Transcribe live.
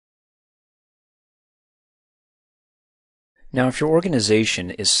Now, if your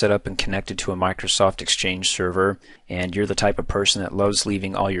organization is set up and connected to a Microsoft Exchange server, and you're the type of person that loves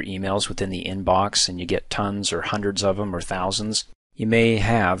leaving all your emails within the inbox and you get tons or hundreds of them or thousands, you may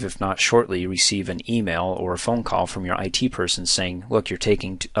have, if not shortly, receive an email or a phone call from your IT person saying, look, you're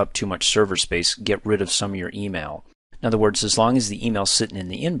taking up too much server space, get rid of some of your email. In other words, as long as the email's sitting in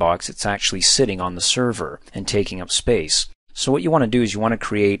the inbox, it's actually sitting on the server and taking up space. So what you want to do is you want to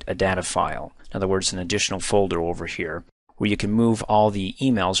create a data file, in other words, an additional folder over here, where you can move all the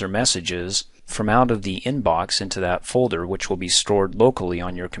emails or messages from out of the inbox into that folder, which will be stored locally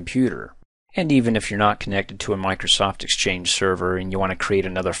on your computer. And even if you're not connected to a Microsoft Exchange server and you want to create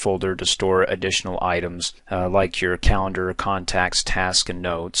another folder to store additional items like your calendar, contacts, tasks, and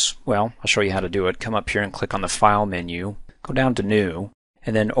notes, well, I'll show you how to do it. Come up here and click on the File menu, go down to New,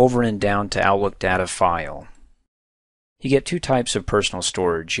 and then over and down to Outlook Data File. You get two types of personal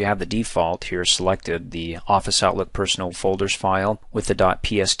storage. You have the default here selected, the Office Outlook Personal Folders file with the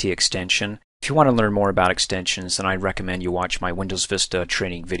 .pst extension. If you want to learn more about extensions, then I'd recommend you watch my Windows Vista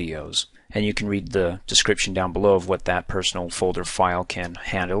training videos. And you can read the description down below of what that personal folder file can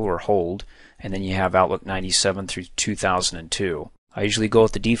handle or hold. And then you have Outlook 97 through 2002. I usually go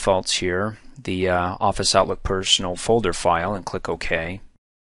with the defaults here, the Office Outlook Personal Folder file, and click OK.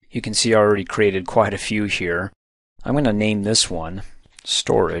 You can see I already created quite a few here. I'm going to name this one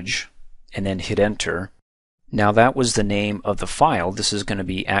Storage and then hit Enter. Now that was the name of the file. This is going to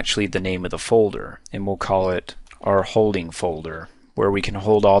be actually the name of the folder, and we'll call it our holding folder, where we can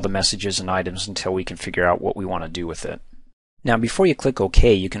hold all the messages and items until we can figure out what we want to do with it. Now before you click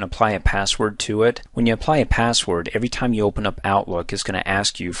OK, you can apply a password to it. When you apply a password, every time you open up Outlook, it's going to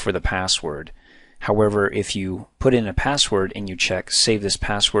ask you for the password. However, if you put in a password and you check Save this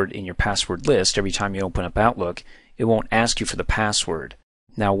password in your password list every time you open up Outlook, it won't ask you for the password.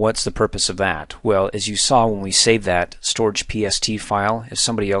 Now what's the purpose of that? Well, as you saw when we saved that storage PST file, if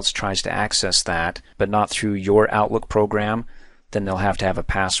somebody else tries to access that, but not through your Outlook program, then they'll have to have a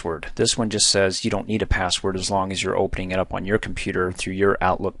password. This one just says you don't need a password as long as you're opening it up on your computer through your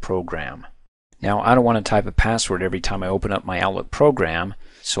Outlook program. Now I don't want to type a password every time I open up my Outlook program,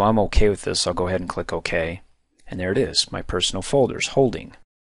 so I'm okay with this. I'll go ahead and click OK. And there it is, my personal folders, holding.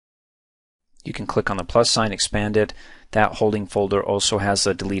 You can click on the plus sign, expand it. That holding folder also has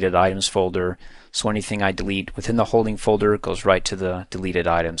a deleted items folder, so anything I delete within the holding folder goes right to the deleted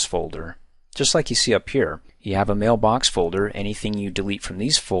items folder. Just like you see up here, you have a mailbox folder. Anything you delete from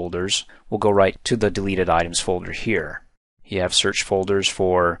these folders will go right to the deleted items folder here. You have search folders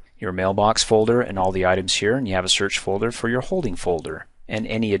for your mailbox folder and all the items here, and you have a search folder for your holding folder and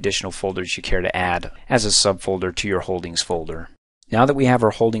any additional folders you care to add as a subfolder to your holdings folder. Now that we have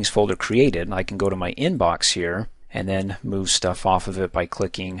our holdings folder created, I can go to my inbox here and then move stuff off of it by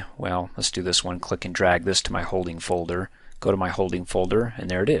clicking, well, let's do this one, click and drag this to my holding folder, go to my holding folder, and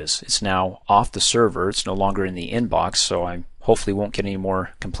there it is. It's now off the server, it's no longer in the inbox, so I hopefully won't get any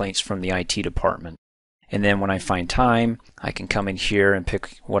more complaints from the IT department. And then when I find time, I can come in here and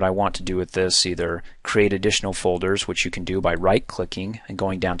pick what I want to do with this, either create additional folders, which you can do by right-clicking and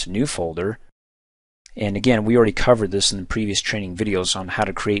going down to New Folder. And again, we already covered this in the previous training videos on how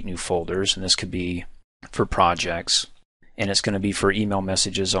to create new folders, and this could be for projects, and it's going to be for email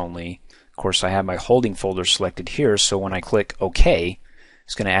messages only. Of course, I have my holding folder selected here, so when I click OK,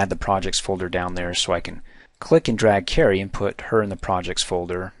 it's going to add the projects folder down there, so I can click and drag Carrie and put her in the projects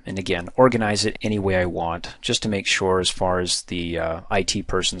folder, and again, organize it any way I want, just to make sure as far as the IT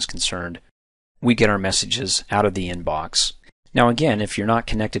person's concerned, we get our messages out of the inbox. Now again, if you're not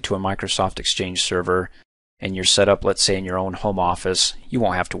connected to a Microsoft Exchange server and you're set up, let's say, in your own home office, you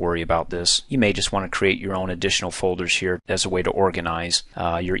won't have to worry about this. You may just want to create your own additional folders here as a way to organize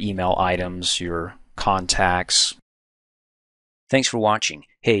your email items, your contacts. Thanks for watching.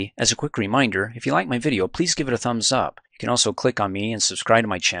 Hey, as a quick reminder, if you like my video, please give it a thumbs up. You can also click on me and subscribe to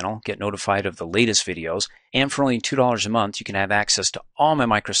my channel, get notified of the latest videos, and for only $2 a month, you can have access to all my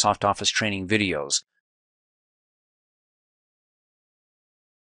Microsoft Office training videos.